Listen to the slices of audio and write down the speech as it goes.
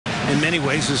in many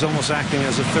ways, is almost acting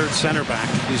as a third center back.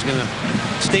 He's going to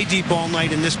stay deep all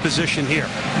night in this position here.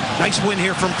 Nice win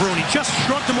here from Bruin. He just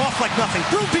shrugged him off like nothing.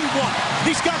 Bruin beat one.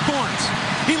 He's got Barnes.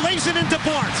 He lays it into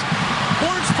Barnes.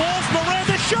 Barnes falls.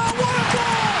 Miranda shot. What a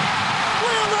goal!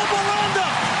 Leonel Miranda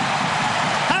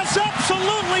has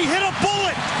absolutely hit a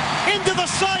bullet into the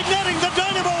side netting. The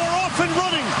Dynamo are off and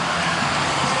running.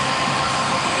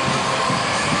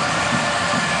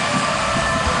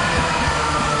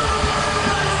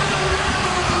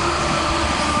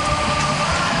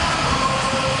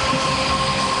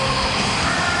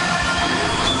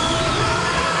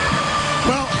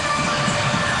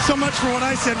 So much for what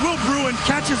I said. Will Bruin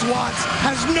catches Watts,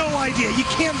 has no idea. You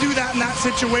can't do that in that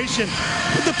situation.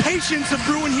 But the patience of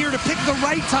Bruin here to pick the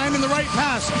right time and the right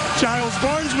pass. Giles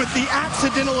Barnes with the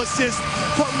accidental assist,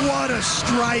 but what a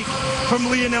strike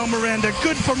from Leonel Miranda.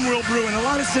 Good from Will Bruin. A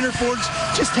lot of center forwards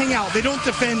just hang out. They don't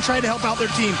defend, try to help out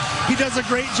their team. He does a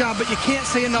great job, but you can't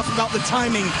say enough about the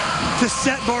timing to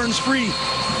set Barnes free.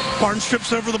 Barnes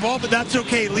trips over the ball, but that's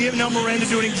okay. Leonel Miranda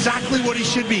doing exactly what he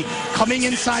should be, coming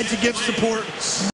inside to give support.